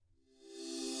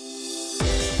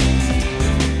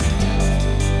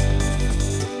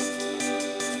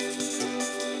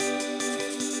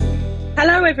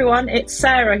everyone, it's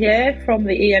Sarah here from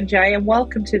the EMJ and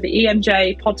welcome to the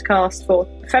EMJ podcast for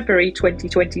February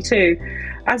 2022.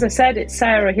 As I said, it's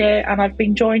Sarah here and I've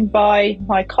been joined by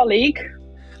my colleague.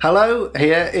 Hello,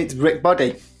 here it's Rick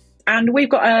Body. And we've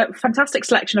got a fantastic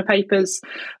selection of papers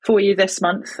for you this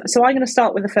month. So I'm going to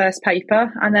start with the first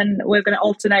paper and then we're going to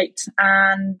alternate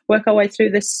and work our way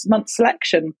through this month's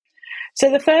selection. So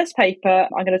the first paper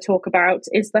I'm going to talk about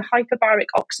is the hyperbaric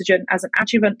oxygen as an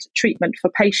adjuvant treatment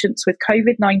for patients with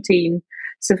COVID-19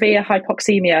 severe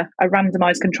hypoxemia, a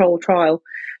randomized controlled trial.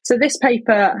 So this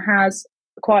paper has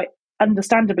quite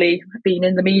understandably been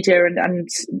in the media and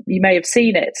you may have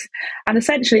seen it. And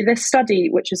essentially this study,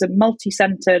 which is a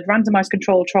multi-centered randomized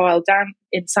controlled trial down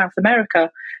in South America,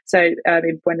 so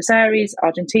in Buenos Aires,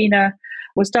 Argentina,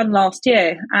 was done last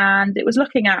year, and it was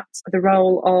looking at the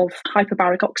role of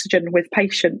hyperbaric oxygen with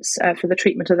patients for the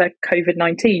treatment of their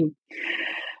COVID-19.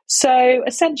 So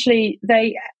essentially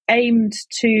they aimed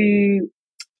to,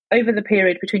 over the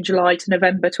period between July to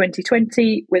November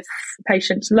 2020, with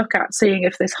patients, look at seeing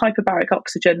if this hyperbaric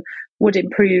oxygen would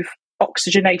improve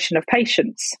oxygenation of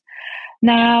patients.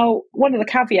 Now, one of the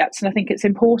caveats, and I think it's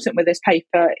important with this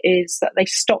paper, is that they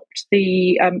stopped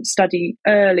the study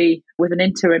early with an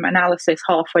interim analysis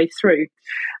halfway through.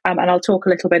 And I'll talk a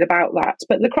little bit about that.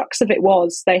 But the crux of it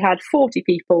was they had 40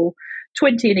 people,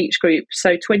 20 in each group,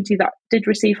 so 20 that did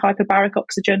receive hyperbaric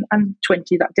oxygen and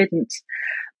 20 that didn't.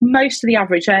 Most of the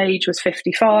average age was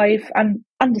 55, and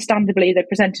understandably they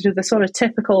presented with the sort of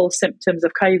typical symptoms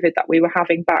of COVID that we were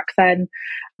having back then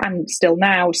and still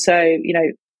now. So,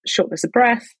 shortness of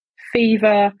breath,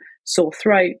 fever, sore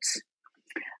throat.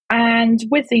 And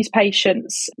with these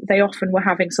patients, they often were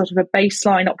having sort of a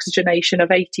baseline oxygenation of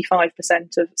 85%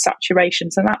 of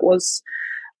saturation. So that was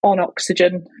on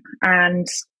oxygen. And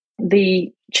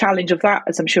the challenge of that,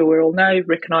 as I'm sure we all know,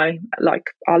 Rick and I, like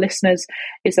our listeners,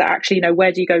 is that actually,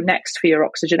 where do you go next for your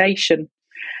oxygenation?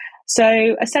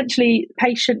 So essentially,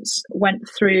 patients went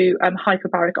through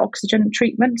hyperbaric oxygen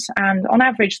treatment, and on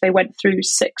average, they went through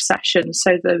 6 sessions.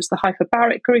 So there was the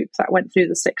hyperbaric group that went through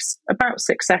about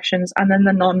six sessions, and then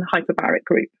the non-hyperbaric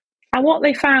group. And what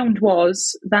they found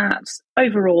was that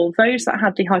overall, those that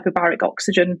had the hyperbaric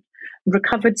oxygen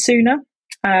recovered sooner,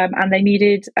 and they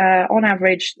needed, on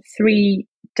average, 3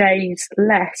 days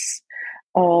less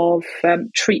of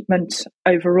treatment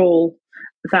overall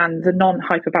than the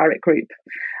non-hyperbaric group.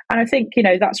 And I think,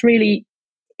 that's really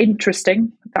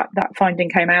interesting that that finding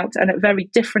came out, and a very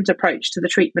different approach to the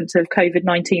treatment of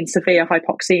COVID-19 severe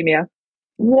hypoxemia.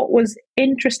 What was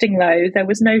interesting, though, there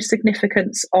was no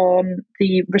significance on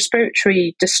the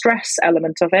respiratory distress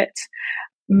element of it,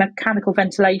 mechanical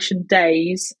ventilation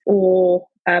days, or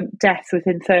death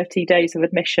within 30 days of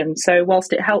admission. So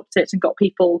whilst it helped it and got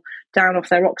people down off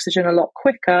their oxygen a lot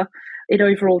quicker, it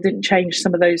overall didn't change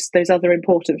some of those other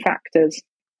important factors.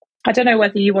 I don't know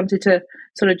whether you wanted to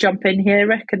sort of jump in here,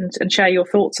 Rick, and share your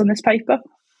thoughts on this paper.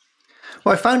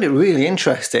 Well, I found it really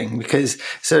interesting because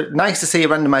so nice to see a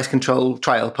randomised controlled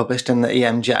trial published in the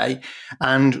EMJ,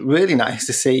 and really nice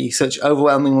to see such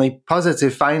overwhelmingly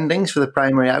positive findings for the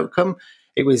primary outcome.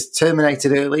 It was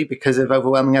terminated early because of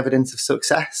overwhelming evidence of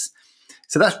success.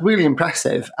 So that's really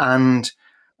impressive, and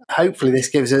hopefully this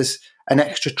gives us an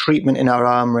extra treatment in our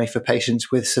armoury for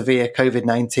patients with severe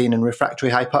COVID-19 and refractory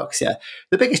hypoxia.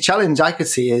 The biggest challenge I could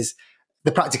see is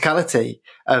the practicality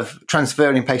of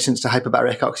transferring patients to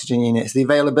hyperbaric oxygen units, the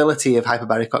availability of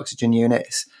hyperbaric oxygen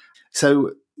units.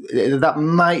 So that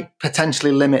might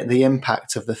potentially limit the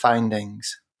impact of the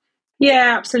findings.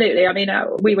 Yeah, absolutely. I mean,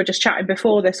 we were just chatting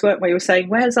before this, weren't we? We were saying,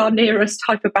 where's our nearest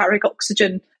hyperbaric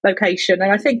oxygen location?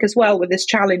 And I think as well with this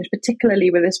challenge,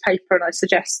 particularly with this paper, and I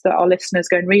suggest that our listeners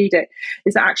go and read it,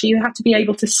 is that actually you have to be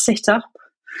able to sit up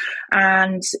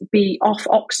and be off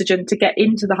oxygen to get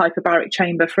into the hyperbaric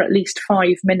chamber for at least 5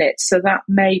 minutes. So that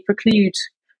may preclude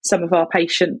some of our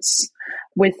patients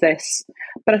with this.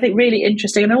 But I think really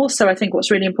interesting, and also I think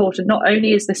what's really important, not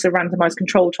only is this a randomized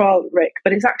controlled trial, Rick,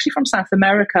 but it's actually from South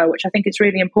America, which I think it's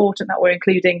really important that we're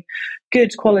including good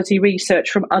quality research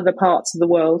from other parts of the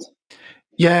world.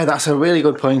 Yeah, that's a really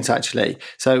good point, actually.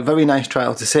 So very nice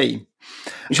trial to see.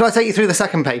 Shall I take you through the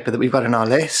second paper that we've got on our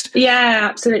list? Yeah,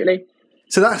 absolutely.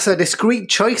 So that's a discrete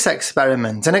choice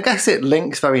experiment, and I guess it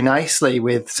links very nicely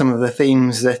with some of the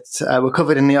themes that were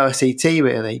covered in the RCT,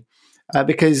 really,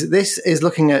 because this is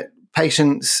looking at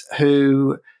patients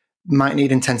who might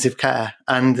need intensive care,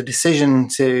 and the decision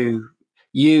to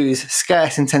use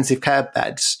scarce intensive care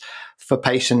beds for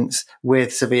patients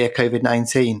with severe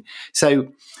COVID-19. So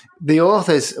the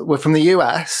authors were from the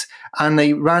US, and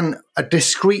they ran a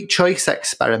discrete choice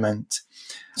experiment.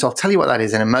 So I'll tell you what that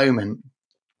is in a moment.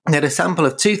 They had a sample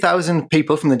of 2,000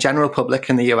 people from the general public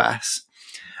in the US.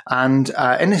 And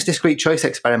in this discrete choice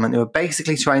experiment, they were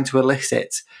basically trying to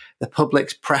elicit the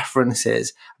public's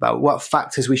preferences about what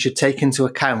factors we should take into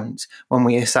account when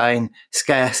we assign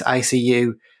scarce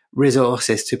ICU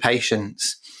resources to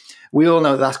patients. We all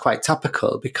know that's quite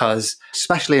topical because,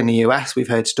 especially in the US, we've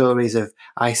heard stories of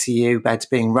ICU beds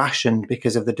being rationed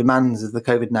because of the demands of the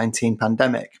COVID-19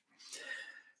 pandemic.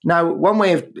 Now, one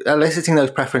way of eliciting those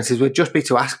preferences would just be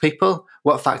to ask people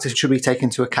what factors should we take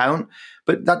into account,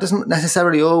 but that doesn't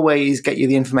necessarily always get you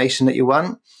the information that you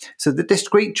want. So the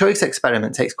discrete choice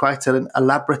experiment takes quite an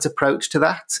elaborate approach to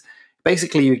that.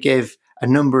 Basically, you give a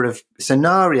number of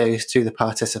scenarios to the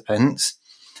participants,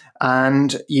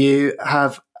 and you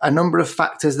have a number of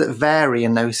factors that vary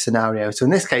in those scenarios. So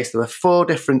in this case, there were 4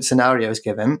 different scenarios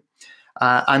given.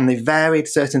 And they varied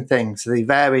certain things. So they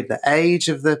varied the age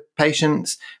of the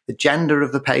patients, the gender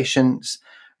of the patients.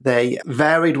 They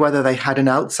varied whether they had an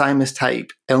Alzheimer's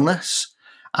type illness,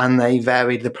 and they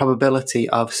varied the probability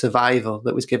of survival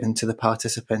that was given to the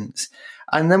participants.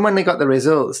 And then when they got the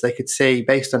results, they could see,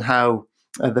 based on how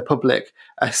the public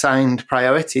assigned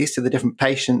priorities to the different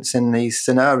patients in these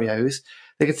scenarios,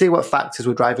 they could see what factors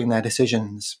were driving their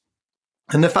decisions.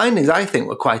 And the findings, I think,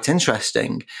 were quite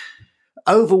interesting.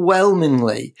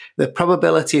 Overwhelmingly, the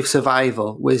probability of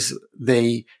survival was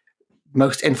the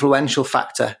most influential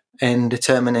factor in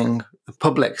determining the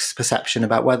public's perception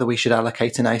about whether we should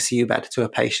allocate an ICU bed to a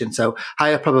patient. So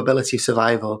higher probability of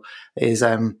survival is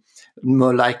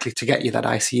more likely to get you that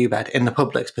ICU bed in the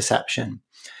public's perception.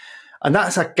 And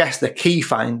that's, I guess, the key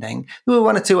finding. There were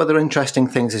 1 or 2 other interesting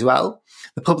things as well.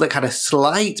 The public had a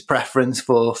slight preference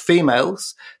for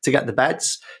females to get the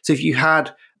beds. So if you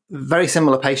had very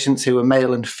similar patients who were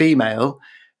male and female,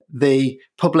 the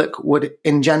public would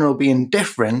in general be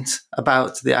indifferent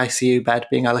about the ICU bed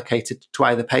being allocated to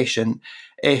either patient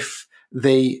if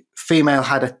the female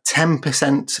had a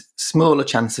 10% smaller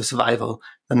chance of survival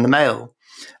than the male.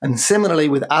 And similarly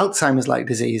with Alzheimer's-like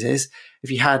diseases, if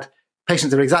you had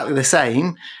patients that are exactly the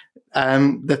same,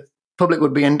 the public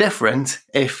would be indifferent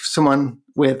if someone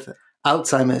with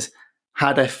Alzheimer's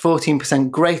had a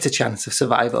 14% greater chance of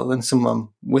survival than someone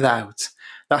without.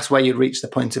 That's where you'd reach the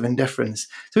point of indifference.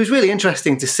 So it's really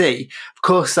interesting to see. Of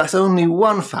course, that's only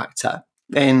one factor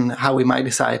in how we might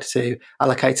decide to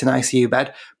allocate an ICU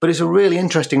bed, but it's a really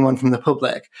interesting one from the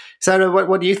public. Sarah,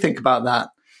 what do you think about that?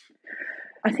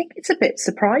 I think it's a bit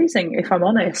surprising, if I'm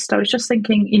honest. I was just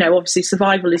thinking, obviously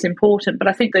survival is important, but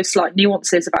I think those slight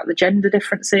nuances about the gender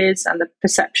differences and the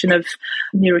perception of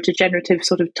neurodegenerative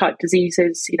sort of type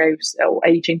diseases, or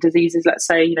aging diseases, let's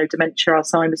say, dementia,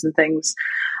 Alzheimer's and things,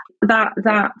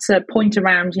 that point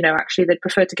around, actually they'd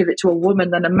prefer to give it to a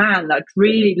woman than a man. I'd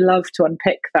really love to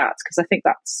unpick that, because I think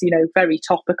that's, very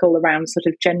topical around sort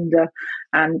of gender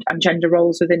and gender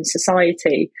roles within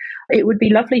society. It would be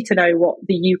lovely to know what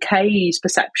the UK's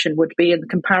perception would be in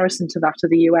comparison to that of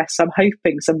the US. I'm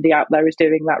hoping somebody out there is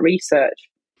doing that research.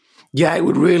 Yeah, it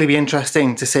would really be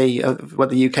interesting to see what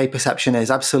the UK perception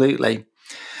is. Absolutely.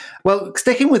 Well,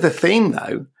 sticking with the theme,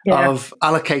 though, of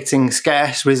allocating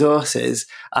scarce resources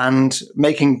and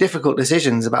making difficult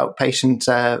decisions about patient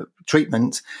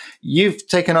treatment, you've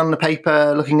taken on the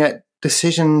paper looking at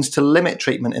decisions to limit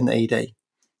treatment in the ED.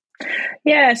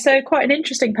 Yeah, so quite an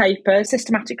interesting paper,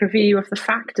 systematic review of the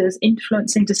factors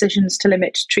influencing decisions to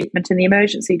limit treatment in the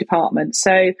emergency department.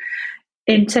 So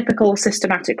in typical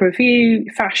systematic review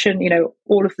fashion,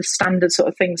 all of the standard sort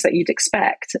of things that you'd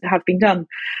expect have been done.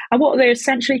 And what they're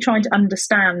essentially trying to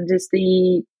understand is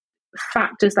the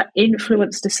factors that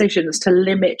influence decisions to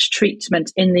limit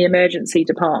treatment in the emergency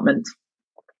department.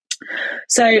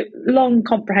 So long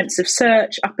comprehensive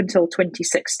search up until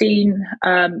 2016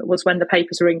 was when the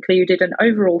papers were included, and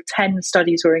overall 10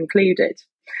 studies were included.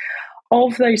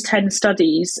 Of those 10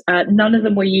 studies, none of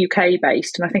them were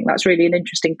UK-based, and I think that's really an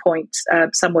interesting point.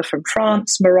 Some were from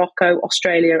France, Morocco,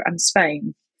 Australia, and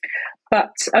Spain.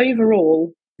 But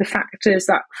overall, the factors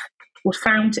that were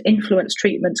found to influence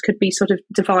treatments could be sort of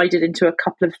divided into a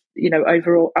couple of,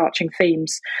 overall arching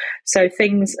themes. So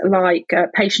things like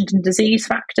patient and disease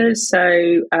factors.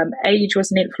 So age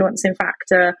was an influencing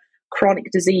factor, chronic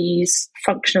disease,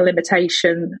 functional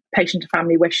limitation, patient and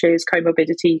family wishes,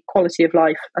 comorbidity, quality of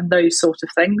life, and those sort of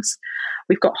things.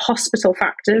 We've got hospital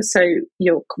factors, so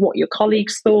what your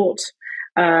colleagues thought,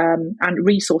 and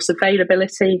resource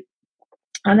availability.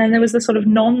 And then there was the sort of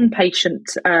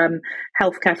non-patient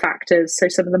healthcare factors, so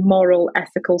some of the moral,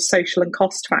 ethical, social and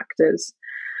cost factors.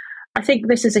 I think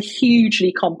this is a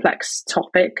hugely complex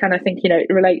topic, and I think it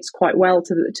relates quite well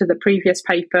to the previous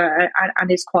paper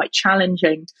and is quite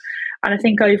challenging. And I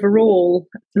think overall,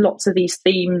 lots of these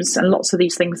themes and lots of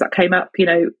these things that came up,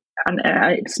 and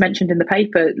it's mentioned in the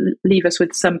paper, leave us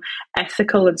with some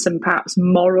ethical and some perhaps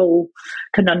moral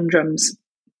conundrums.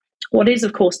 What is,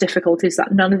 of course, difficult is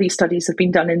that none of these studies have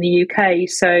been done in the UK.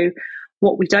 So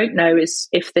what we don't know is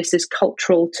if this is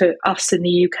cultural to us in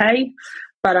the UK.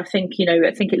 But I think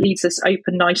it leaves us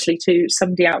open nicely to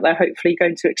somebody out there, hopefully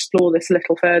going to explore this a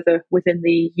little further within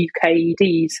the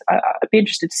UKEDs. I'd be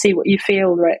interested to see what you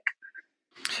feel, Rick.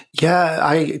 Yeah,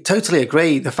 I totally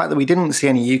agree. The fact that we didn't see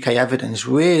any UK evidence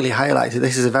really highlights that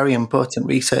this is a very important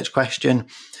research question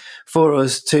for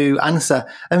us to answer,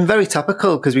 and very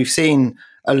topical because we've seen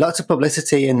a lot of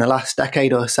publicity in the last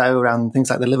decade or so around things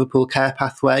like the Liverpool care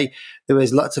pathway. There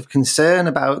was lots of concern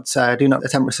about do not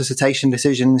attempt resuscitation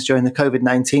decisions during the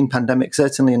COVID-19 pandemic,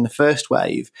 certainly in the first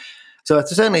wave. So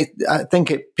I think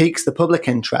it piques the public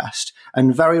interest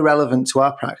and very relevant to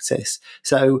our practice.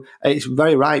 So it's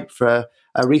very ripe for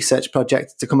a research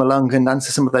project to come along and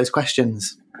answer some of those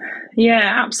questions.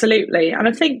 Yeah, absolutely. And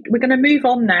I think we're going to move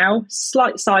on now,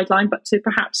 slight sideline, but to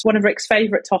perhaps one of Rick's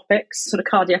favourite topics, sort of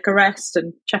cardiac arrest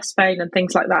and chest pain and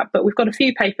things like that. But we've got a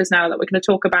few papers now that we're going to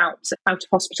talk about out of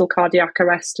hospital cardiac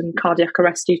arrest and cardiac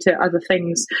arrest due to other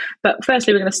things. But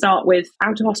firstly, we're going to start with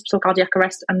out of hospital cardiac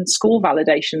arrest and score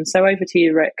validation. So over to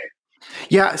you, Rick.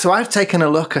 Yeah, so I've taken a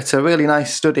look at a really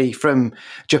nice study from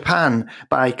Japan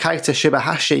by Kaita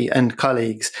Shibahashi and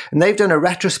colleagues, and they've done a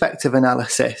retrospective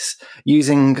analysis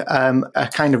using a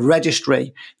kind of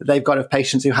registry that they've got of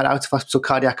patients who had out-of-hospital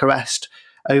cardiac arrest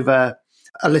over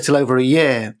a little over a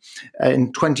year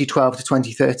in 2012 to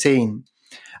 2013.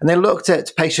 And they looked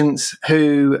at patients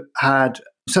who had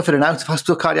suffered an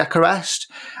out-of-hospital cardiac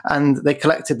arrest, and they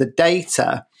collected the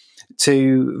data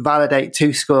to validate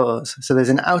two scores. So there's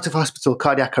an out-of-hospital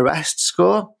cardiac arrest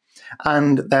score,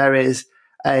 and there is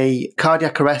a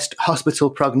cardiac arrest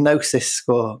hospital prognosis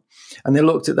score. And they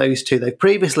looked at those two. They've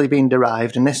previously been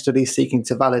derived, and this study is seeking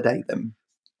to validate them.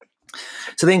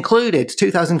 So they included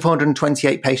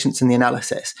 2,428 patients in the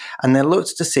analysis, and they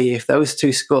looked to see if those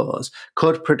two scores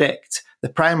could predict the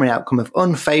primary outcome of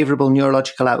unfavourable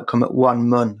neurological outcome at 1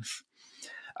 month.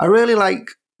 I really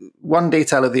like one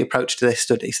detail of the approach to this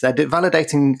study. So they're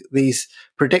validating these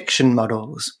prediction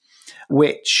models,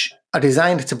 which are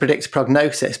designed to predict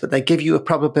prognosis, but they give you a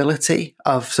probability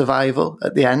of survival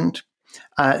at the end.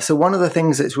 So one of the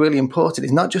things that's really important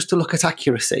is not just to look at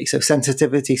accuracy, so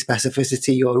sensitivity,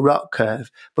 specificity, or ROC curve,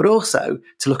 but also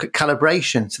to look at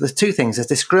calibration. So there's two things. There's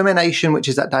discrimination, which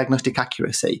is that diagnostic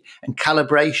accuracy, and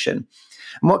calibration.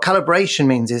 And what calibration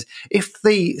means is if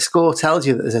the score tells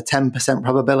you that there's a 10%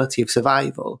 probability of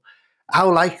survival,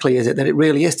 how likely is it that it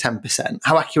really is 10%?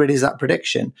 How accurate is that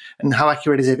prediction? And how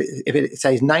accurate is it if it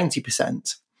says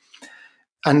 90%?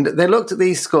 And they looked at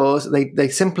these scores. They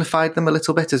simplified them a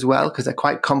little bit as well because they're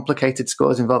quite complicated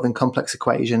scores involving complex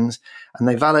equations. And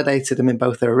they validated them in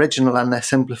both their original and their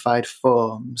simplified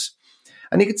forms.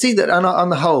 And you could see that on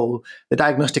the whole, the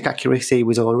diagnostic accuracy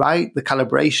was all right. The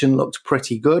calibration looked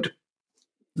pretty good.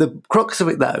 The crux of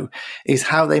it, though, is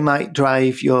how they might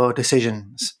drive your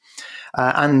decisions.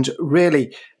 And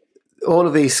really, all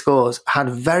of these scores had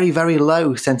very, very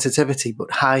low sensitivity, but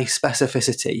high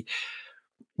specificity.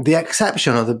 The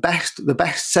exception, or the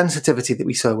best sensitivity that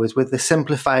we saw was with the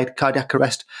simplified cardiac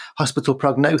arrest hospital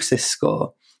prognosis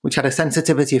score, which had a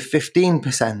sensitivity of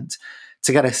 15%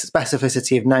 to get a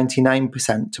specificity of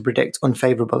 99% to predict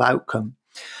unfavourable outcome.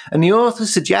 And the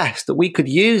authors suggest that we could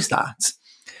use that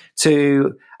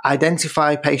to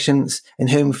identify patients in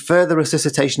whom further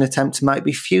resuscitation attempts might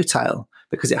be futile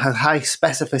because it has high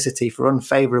specificity for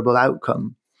unfavourable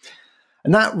outcome.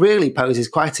 And that really poses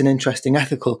quite an interesting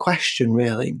ethical question,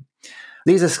 really.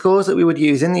 These are scores that we would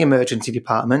use in the emergency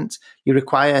department. You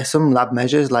require some lab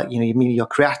measures like, you mean your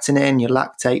creatinine, your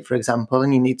lactate, for example,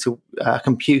 and you need a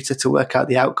computer to work out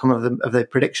the outcome of the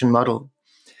prediction model.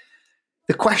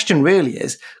 The question really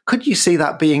is, could you see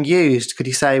that being used? Could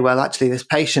you say, well, actually, this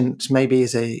patient maybe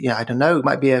is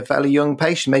might be a fairly young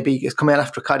patient, maybe it's coming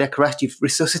after a cardiac arrest, you've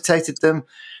resuscitated them,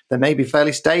 they may be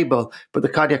fairly stable, but the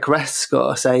cardiac arrest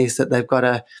score says that they've got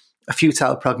a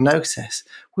futile prognosis.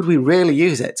 Would we really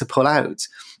use it to pull out?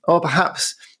 Or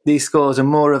perhaps these scores are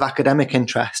more of academic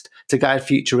interest to guide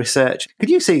future research. Could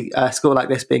you see a score like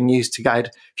this being used to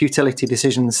guide futility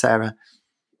decisions, Sarah?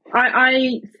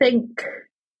 I think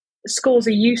scores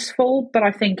are useful, but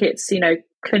I think it's,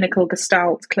 clinical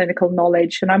gestalt, clinical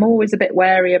knowledge. And I'm always a bit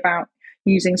wary about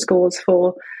using scores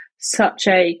for such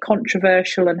a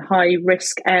controversial and high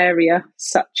risk area,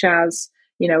 such as,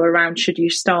 around should you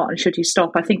start and should you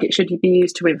stop. I think it should be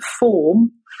used to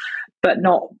inform, but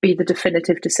not be the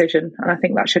definitive decision. And I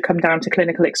think that should come down to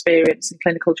clinical experience and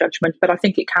clinical judgment, but I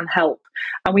think it can help.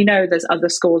 And we know there's other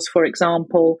scores, for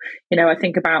example, I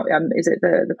think about, is it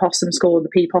the POSSUM score, the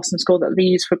P-POSSUM score that they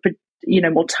use for,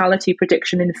 mortality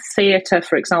prediction in theatre,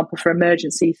 for example, for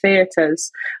emergency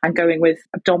theatres, and going with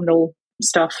abdominal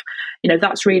stuff,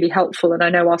 that's really helpful. And I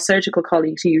know our surgical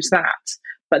colleagues use that,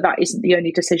 but that isn't the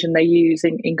only decision they use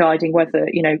in guiding whether,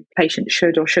 patients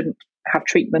should or shouldn't have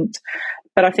treatment.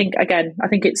 But I think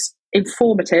it's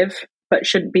informative, but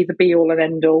shouldn't be the be all and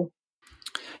end all.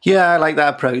 Yeah, I like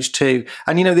that approach too.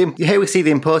 And, here we see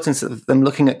the importance of them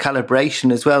looking at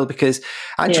calibration as well, because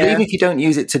actually, even if you don't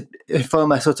use it to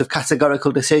inform a sort of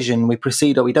categorical decision, we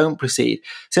proceed or we don't proceed,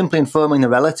 simply informing the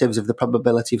relatives of the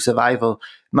probability of survival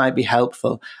might be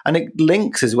helpful. And it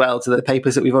links as well to the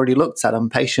papers that we've already looked at on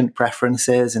patient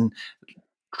preferences and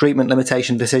treatment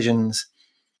limitation decisions.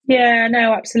 Yeah,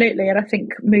 no, absolutely. And I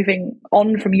think moving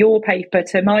on from your paper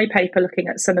to my paper, looking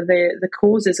at some of the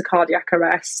causes of cardiac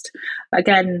arrest,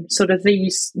 again, sort of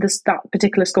that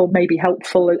particular score may be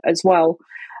helpful as well.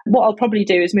 What I'll probably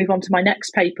do is move on to my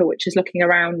next paper, which is looking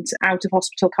around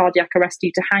out-of-hospital cardiac arrest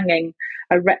due to hanging,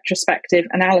 a retrospective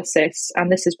analysis.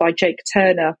 And this is by Jake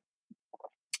Turner.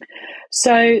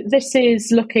 So this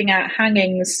is looking at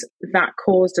hangings that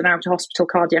caused an out-of-hospital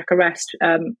cardiac arrest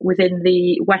within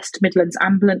the West Midlands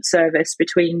Ambulance Service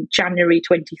between January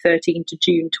 2013 to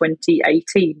June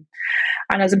 2018.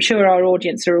 And as I'm sure our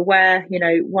audience are aware,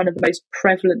 one of the most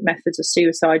prevalent methods of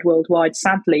suicide worldwide,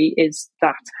 sadly, is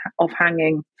that of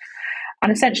hanging.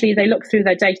 And essentially, they looked through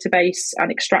their database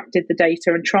and extracted the data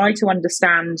and tried to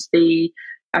understand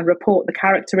and report the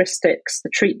characteristics, the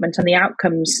treatment and the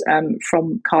outcomes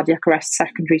from cardiac arrest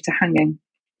secondary to hanging.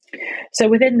 So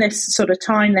within this sort of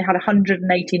time, they had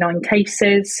 189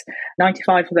 cases,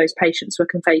 95 of those patients were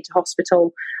conveyed to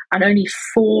hospital, and only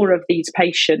 4 of these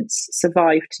patients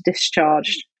survived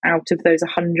discharge out of those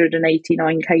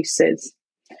 189 cases.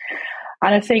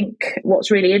 And I think what's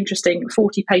really interesting,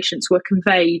 40 patients were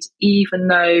conveyed even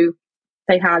though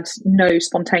they had no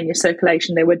spontaneous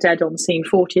circulation. They were dead on scene.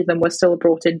 40 of them were still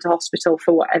brought into hospital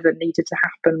for whatever needed to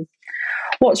happen.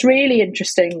 What's really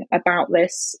interesting about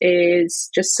this is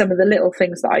just some of the little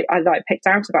things that I picked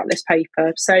out about this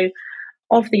paper. So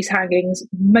of these hangings,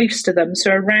 most of them,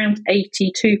 so around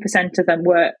 82% of them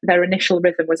their initial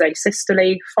rhythm was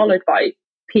asystole, followed by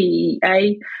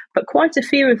PEA, but quite a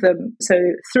few of them, so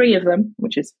 3 of them,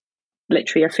 which is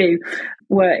literally a few,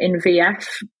 were in VF.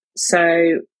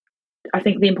 So I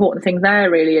think the important thing there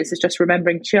really is just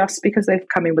remembering, just because they've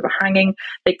come in with a hanging,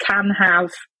 they can have,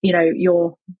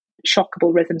 your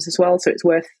shockable rhythms as well. So it's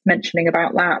worth mentioning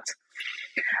about that.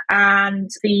 And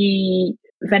the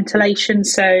ventilation,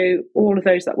 so all of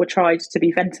those that were tried to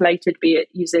be ventilated, be it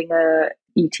using a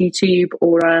ET tube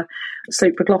or a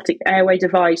supraglottic airway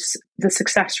device, the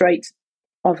success rate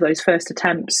of those first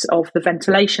attempts of the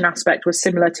ventilation aspect was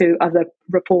similar to other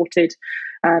reported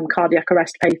cardiac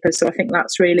arrest papers. So I think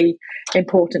that's really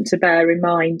important to bear in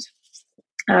mind.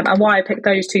 And why I picked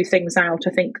those 2 things out,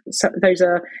 I think those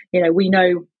are, we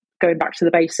know, going back to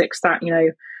the basics, that,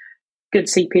 good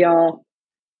CPR,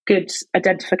 good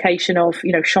identification of,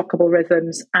 shockable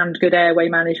rhythms and good airway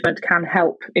management can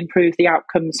help improve the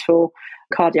outcomes for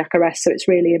cardiac arrest. So it's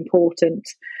really important.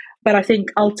 But I think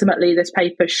ultimately this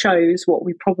paper shows what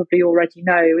we probably already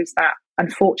know, is that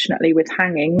unfortunately with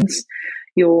hangings,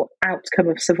 your outcome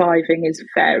of surviving is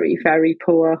very, very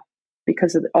poor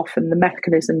because often the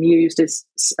mechanism used is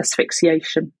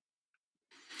asphyxiation.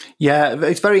 Yeah,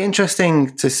 it's very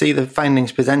interesting to see the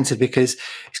findings presented because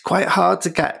it's quite hard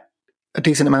to get a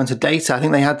decent amount of data. I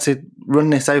think they had to run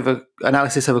this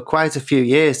analysis over quite a few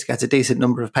years to get a decent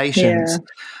number of patients. Yeah.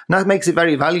 And that makes it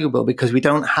very valuable because we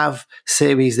don't have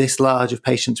series this large of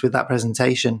patients with that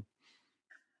presentation.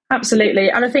 Absolutely.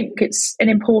 And I think it's an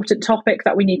important topic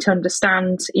that we need to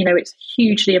understand. It's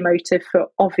hugely emotive for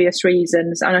obvious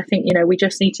reasons. And I think, we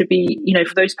just need to be,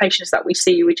 for those patients that we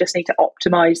see, we just need to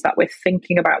optimize that we're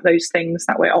thinking about those things,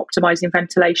 that we're optimizing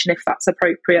ventilation if that's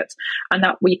appropriate, and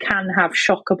that we can have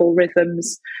shockable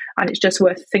rhythms. And it's just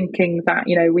worth thinking that,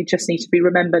 we just need to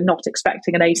remember not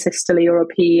expecting an asystole or a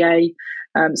PEA.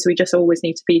 So we just always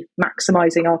need to be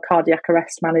maximizing our cardiac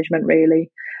arrest management,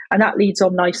 really. And that leads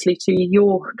on nicely to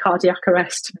your cardiac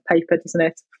arrest paper, doesn't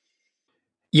it?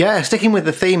 Yeah, sticking with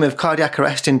the theme of cardiac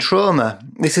arrest in trauma,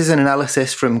 this is an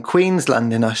analysis from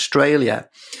Queensland in Australia,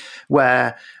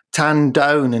 where Tan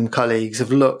Doan and colleagues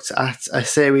have looked at a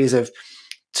series of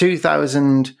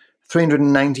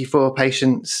 2,394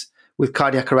 patients with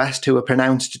cardiac arrest who were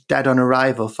pronounced dead on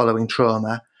arrival following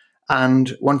trauma,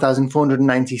 and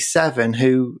 1,497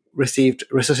 who received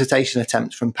resuscitation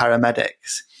attempts from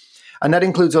paramedics. And that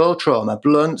includes all trauma,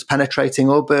 blunt, penetrating,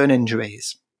 or burn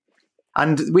injuries.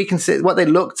 And we can see what they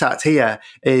looked at here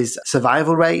is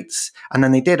survival rates. And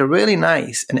then they did a really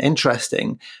nice and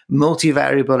interesting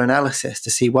multivariable analysis to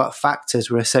see what factors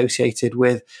were associated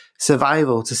with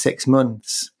survival to 6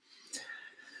 months.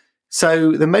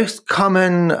 So the most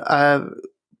common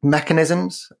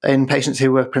mechanisms in patients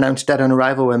who were pronounced dead on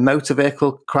arrival were motor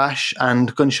vehicle crash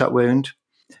and gunshot wound.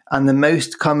 And the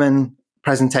most common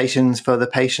presentations for the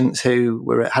patients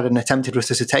who had an attempted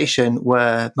resuscitation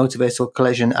were motor vehicle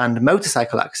collision and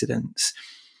motorcycle accidents.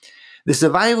 The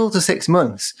survival to 6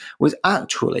 months was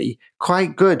actually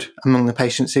quite good among the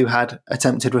patients who had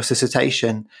attempted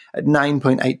resuscitation at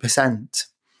 9.8%.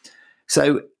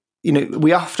 So,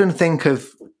 we often think of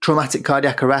traumatic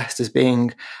cardiac arrest as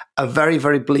being a very,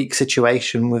 very bleak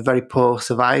situation with very poor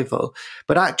survival.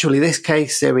 But actually, this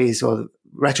case series or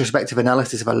retrospective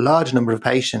analysis of a large number of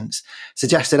patients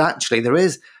suggested actually there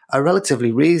is a relatively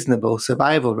reasonable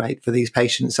survival rate for these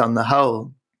patients on the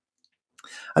whole.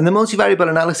 And the multivariable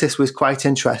analysis was quite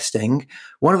interesting.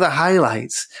 One of the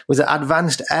highlights was that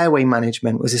advanced airway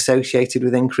management was associated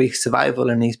with increased survival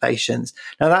in these patients.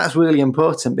 Now, that's really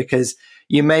important because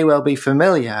you may well be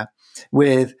familiar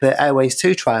with the Airways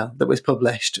 2 trial that was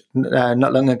published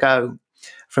not long ago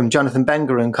from Jonathan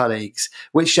Benger and colleagues,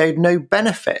 which showed no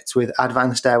benefit with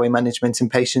advanced airway management in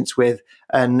patients with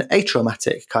an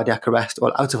atraumatic cardiac arrest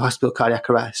or out-of-hospital cardiac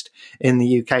arrest in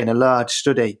the UK in a large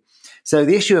study. So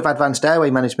the issue of advanced airway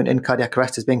management in cardiac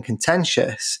arrest has been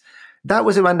contentious. That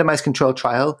was a randomized controlled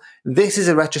trial. This is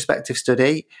a retrospective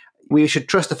study. We should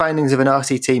trust the findings of an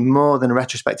RCT more than a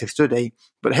retrospective study.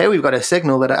 But here we've got a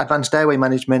signal that advanced airway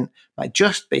management might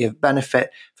just be of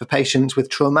benefit for patients with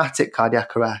traumatic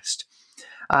cardiac arrest.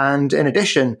 And in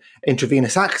addition,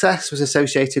 intravenous access was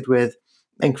associated with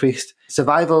increased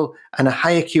survival, and a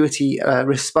high acuity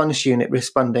response unit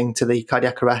responding to the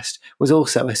cardiac arrest was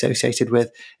also associated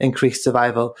with increased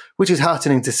survival, which is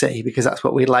heartening to see because that's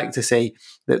what we'd like to see,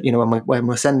 that when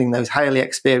we're sending those highly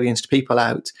experienced people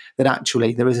out, that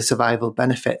actually there is a survival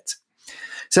benefit.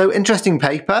 So interesting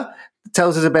paper.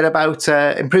 Tells us a bit about,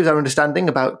 improves our understanding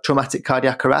about traumatic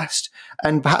cardiac arrest,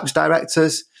 and perhaps directs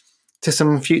us to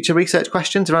some future research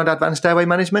questions around advanced airway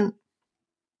management?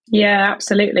 Yeah,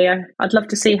 absolutely. I'd love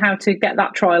to see how to get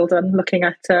that trial done, looking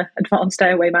at advanced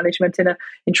airway management in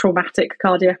traumatic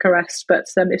cardiac arrest. But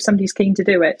if somebody's keen to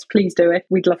do it, please do it.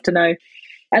 We'd love to know.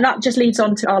 And that just leads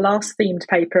on to our last themed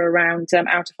paper around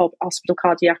out-of-hospital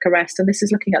cardiac arrest. And this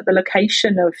is looking at the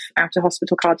location of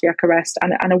out-of-hospital cardiac arrest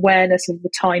and awareness of the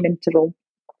time interval.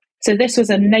 So this was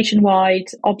a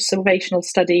nationwide observational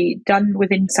study done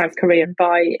within South Korea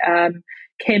by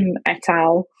Kim et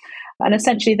al. And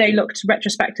essentially they looked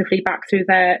retrospectively back through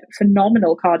their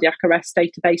phenomenal cardiac arrest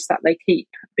database that they keep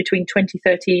between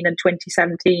 2013 and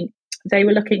 2017. They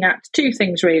were looking at two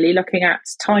things really, looking at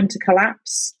time to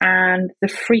collapse and the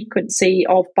frequency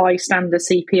of bystander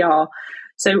CPR.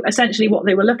 So essentially what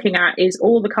they were looking at is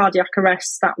all the cardiac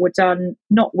arrests that were done,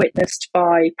 not witnessed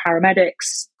by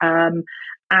paramedics,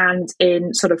 and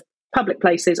in sort of public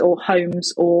places or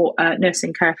homes or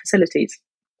nursing care facilities.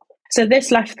 So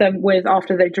this left them with,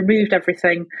 after they'd removed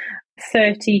everything,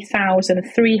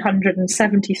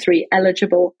 30,373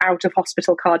 eligible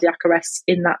out-of-hospital cardiac arrests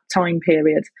in that time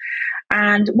period.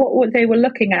 And what they were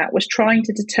looking at was trying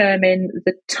to determine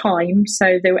the time.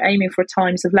 So they were aiming for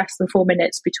times of less than 4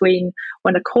 minutes between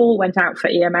when a call went out for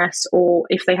EMS, or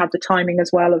if they had the timing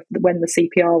as well of when the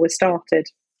CPR was started.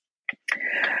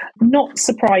 Not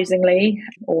surprisingly,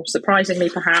 or surprisingly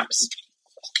perhaps,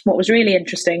 what was really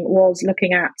interesting was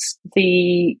looking at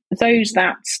those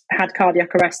that had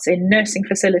cardiac arrests in nursing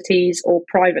facilities or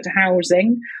private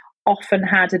housing often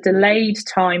had a delayed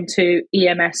time to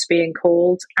EMS being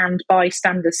called and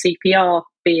bystander CPR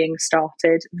being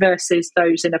started versus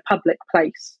those in a public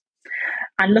place.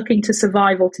 And looking to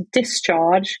survival to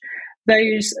discharge,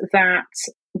 those that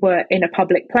were in a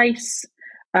public place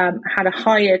had a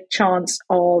higher chance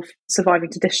of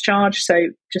surviving to discharge. So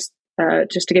just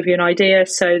to give you an idea,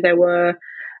 so there were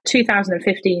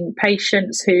 2,015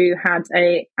 patients who had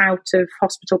a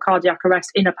out-of-hospital cardiac arrest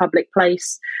in a public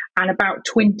place, and about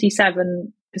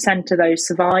 27% of those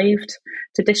survived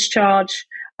to discharge,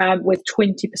 with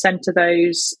 20% of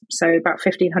those, so about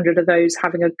 1,500 of those,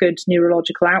 having a good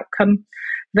neurological outcome,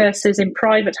 versus in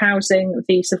private housing,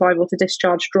 the survival to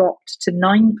discharge dropped to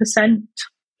 9%.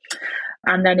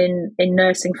 And then in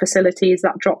nursing facilities,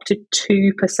 that dropped to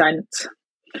 2%.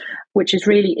 Which is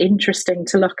really interesting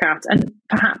to look at, and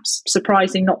perhaps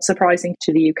surprising, not surprising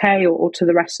to the UK or to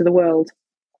the rest of the world.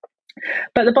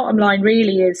 But the bottom line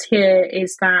really is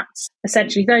that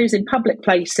essentially those in public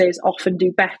places often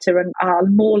do better and are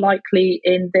more likely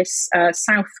in this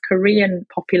South Korean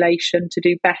population to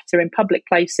do better in public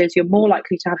places. You're more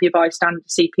likely to have your bystander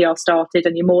CPR started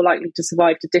and you're more likely to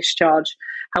survive to discharge.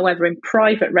 However, in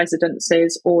private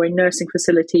residences or in nursing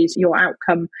facilities, your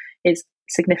outcome is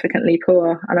significantly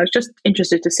poor. And I was just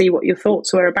interested to see what your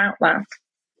thoughts were about that.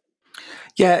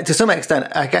 Yeah, to some extent,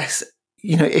 I guess,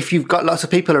 if you've got lots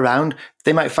of people around,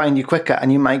 they might find you quicker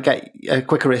and you might get a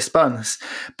quicker response.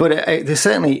 But there's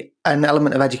certainly an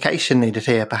element of education needed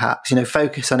here, perhaps,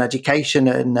 focus on education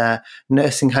in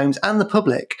nursing homes and the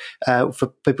public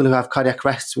for people who have cardiac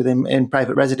arrests in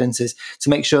private residences to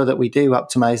make sure that we do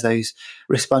optimize those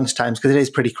response times, because it is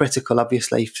pretty critical,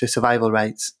 obviously, for survival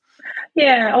rates.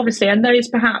 Yeah, obviously. And those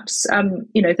perhaps,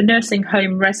 the nursing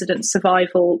home resident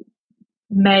survival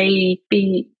may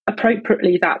be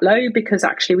appropriately that low because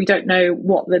actually we don't know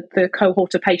what the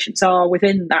cohort of patients are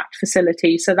within that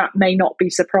facility. So that may not be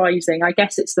surprising. I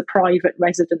guess it's the private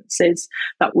residences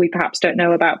that we perhaps don't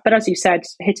know about. But as you said,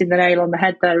 hitting the nail on the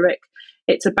head there, Rick,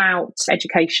 it's about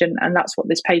education. And that's what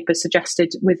this paper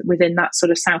suggested within that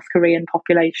sort of South Korean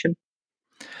population.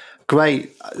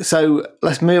 Great. So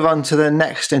let's move on to the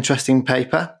next interesting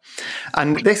paper.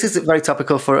 And this is very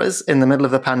topical for us in the middle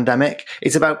of the pandemic.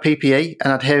 It's about PPE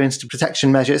and adherence to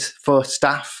protection measures for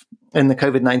staff in the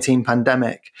COVID-19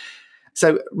 pandemic.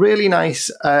 So really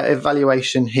nice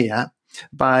evaluation here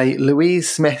by Louise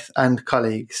Smith and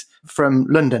colleagues from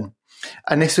London.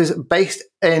 And this was based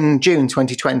in June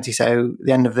 2020, so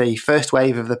the end of the first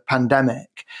wave of the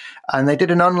pandemic. And they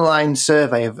did an online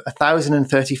survey of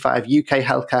 1,035 UK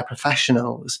healthcare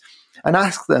professionals and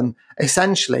asked them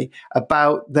essentially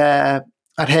about their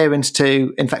adherence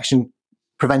to infection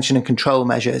prevention and control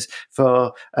measures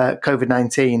for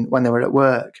COVID-19 when they were at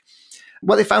work.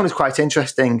 What they found was quite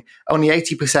interesting. Only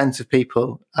 80% of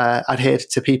people adhered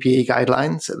to PPE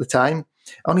guidelines at the time.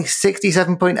 Only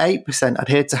 67.8%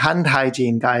 adhered to hand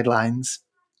hygiene guidelines.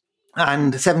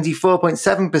 And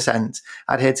 74.7%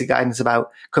 adhered to guidance about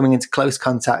coming into close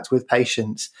contact with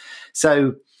patients.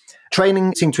 So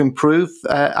training seemed to improve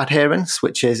adherence,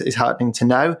 which is heartening to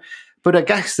know. But I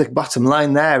guess the bottom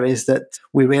line there is that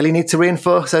we really need to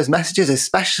reinforce those messages,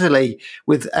 especially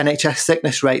with NHS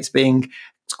sickness rates being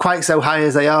quite so high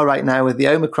as they are right now with the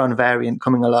Omicron variant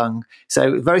coming along.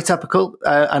 So very topical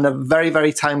and a very,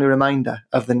 very timely reminder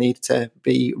of the need to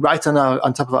be right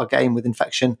on top of our game with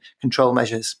infection control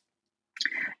measures.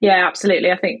 Yeah,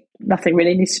 absolutely. I think nothing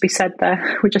really needs to be said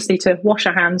there. We just need to wash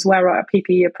our hands, wear our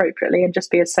PPE appropriately, and just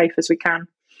be as safe as we can.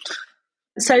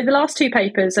 So the last two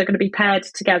papers are going to be paired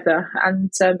together,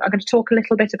 and I'm going to talk a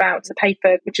little bit about a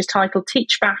paper which is titled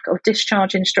Teach Back of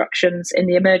Discharge Instructions in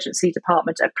the Emergency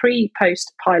Department, a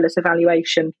pre-post pilot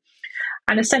evaluation.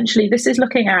 And essentially this is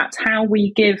looking at how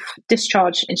we give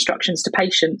discharge instructions to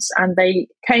patients, and they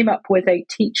came up with a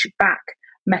teach back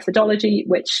methodology,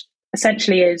 which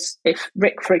essentially is, if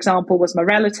Rick, for example, was my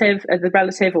relative, the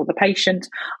relative or the patient,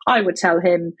 I would tell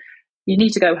him, you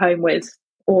need to go home with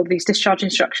all these discharge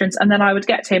instructions. And then I would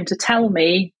get him to tell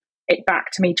me it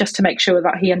back to me just to make sure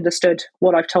that he understood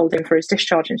what I've told him for his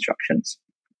discharge instructions.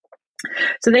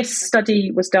 So this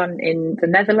study was done in the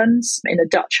Netherlands, in a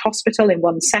Dutch hospital in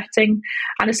one setting.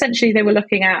 And essentially they were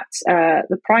looking at,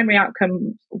 the primary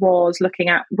outcome was looking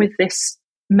at, with this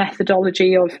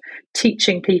methodology of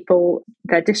teaching people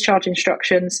their discharge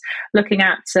instructions, looking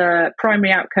at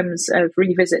primary outcomes of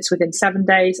revisits within 7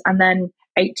 days, and then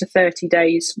 8 to 30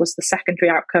 days was the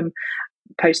secondary outcome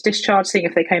post-discharge, seeing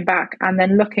if they came back, and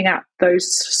then looking at those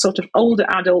sort of older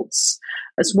adults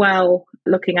as well,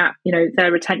 looking at,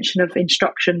 their retention of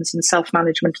instructions and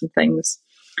self-management and things.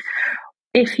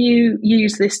 If you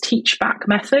use this teach back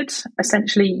method,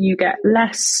 essentially you get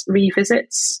less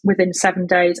revisits within 7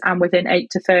 days and within 8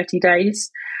 to 30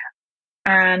 days.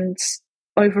 And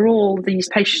overall, these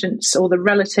patients or the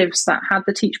relatives that had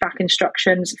the teach back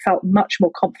instructions felt much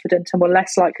more confident and were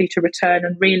less likely to return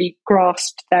and really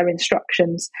grasped their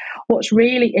instructions. What's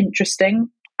really interesting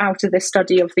out of this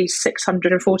study of these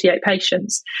 648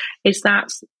 patients is that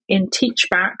in teach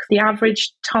back, the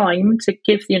average time to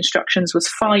give the instructions was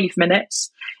 5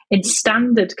 minutes. In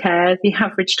standard care, the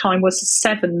average time was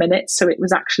 7 minutes, so it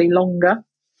was actually longer.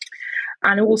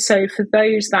 And also for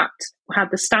those that had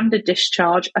the standard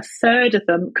discharge, a third of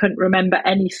them couldn't remember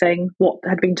anything what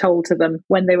had been told to them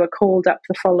when they were called up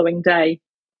the following day.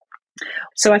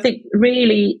 So I think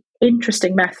really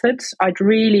interesting method. I'd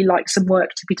really like some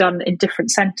work to be done in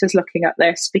different centres looking at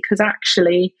this, because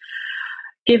actually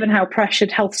given how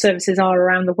pressured health services are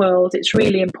around the world, it's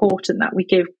really important that we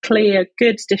give clear,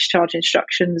 good discharge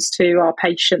instructions to our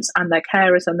patients and their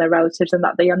carers and their relatives, and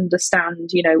that they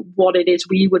understand, what it is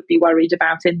we would be worried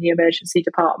about in the emergency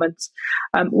department.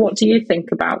 What do you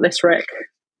think about this, Rick?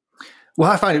 Well,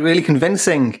 I find it really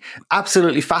convincing,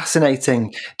 absolutely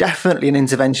fascinating, definitely an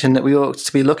intervention that we ought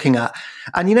to be looking at.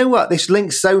 And you know what? This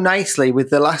links so nicely with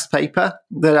the last paper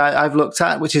that I've looked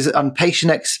at, which is on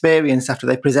patient experience after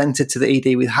they presented to the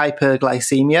ED with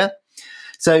hyperglycemia.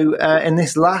 So in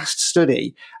this last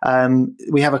study,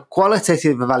 we have a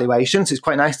qualitative evaluation. So it's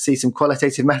quite nice to see some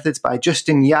qualitative methods by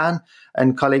Justin Yan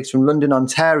and colleagues from London,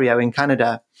 Ontario in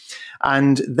Canada.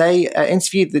 And they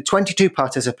interviewed the 22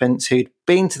 participants who'd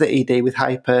been to the ED with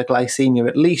hyperglycemia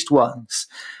at least once,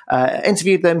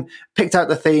 interviewed them, picked out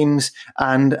the themes,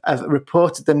 and have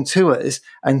reported them to us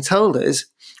and told us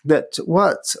that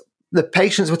what the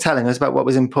patients were telling us about what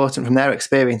was important from their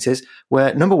experiences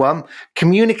were, number one,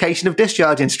 communication of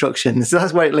discharge instructions. So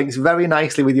that's where it links very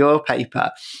nicely with your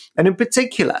paper. And in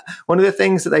particular, one of the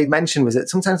things that they mentioned was that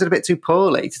sometimes they're a bit too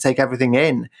poorly to take everything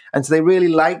in. And so they really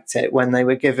liked it when they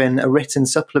were given a written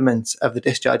supplement of the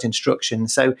discharge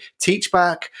instructions. So teach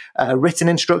back, written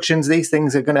instructions, these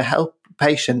things are going to help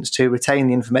patients to retain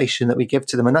the information that we give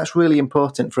to them. And that's really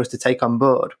important for us to take on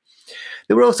board.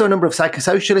 There were also a number of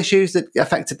psychosocial issues that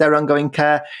affected their ongoing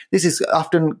care. This is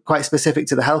often quite specific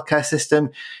to the healthcare system.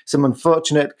 Some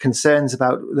unfortunate concerns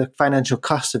about the financial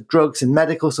costs of drugs and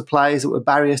medical supplies that were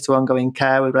barriers to ongoing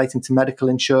care relating to medical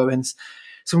insurance.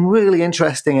 Some really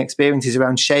interesting experiences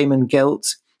around shame and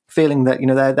guilt, feeling that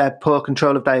their poor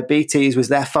control of diabetes was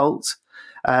their fault.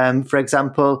 For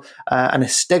example, and a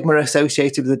stigma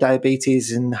associated with the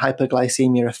diabetes and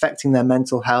hyperglycemia affecting their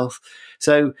mental health.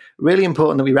 So really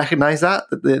important that we recognise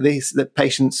that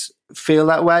patients feel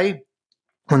that way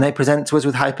when they present to us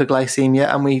with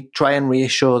hyperglycemia, and we try and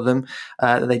reassure them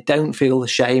that they don't feel the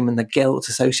shame and the guilt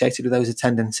associated with those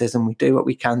attendances, and we do what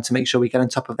we can to make sure we get on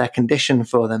top of their condition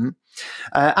for them.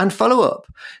 And follow up.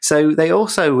 So they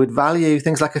also would value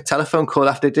things like a telephone call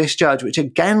after discharge, which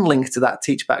again links to that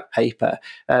teach back paper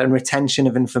and retention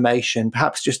of information,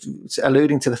 perhaps just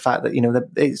alluding to the fact that, that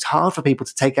it's hard for people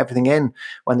to take everything in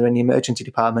when they're in the emergency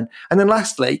department. And then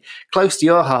lastly, close to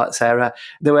your heart, Sarah,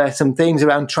 there were some themes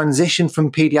around transition from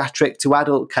pediatric to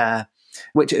adult care,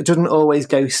 which it doesn't always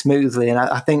go smoothly. And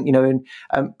I think,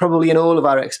 probably in all of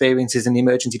our experiences in the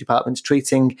emergency departments,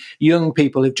 treating young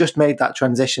people who've just made that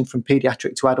transition from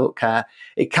pediatric to adult care,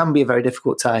 it can be a very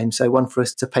difficult time. So one for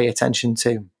us to pay attention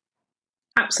to.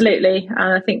 Absolutely.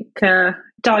 And I think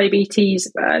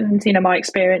diabetes and, my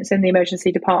experience in the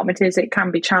emergency department is it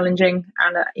can be challenging,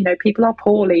 and, people are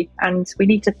poorly, and we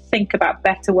need to think about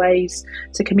better ways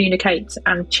to communicate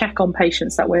and check on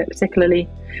patients that we're particularly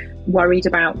worried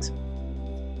about.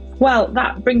 Well,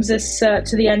 that brings us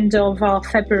to the end of our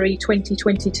February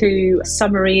 2022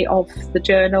 summary of the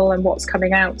journal and what's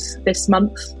coming out this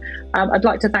month. I'd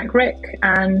like to thank Rick,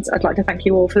 and I'd like to thank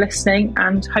you all for listening,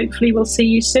 and hopefully we'll see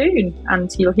you soon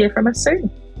and you'll hear from us soon.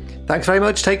 Thanks very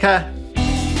much. Take care.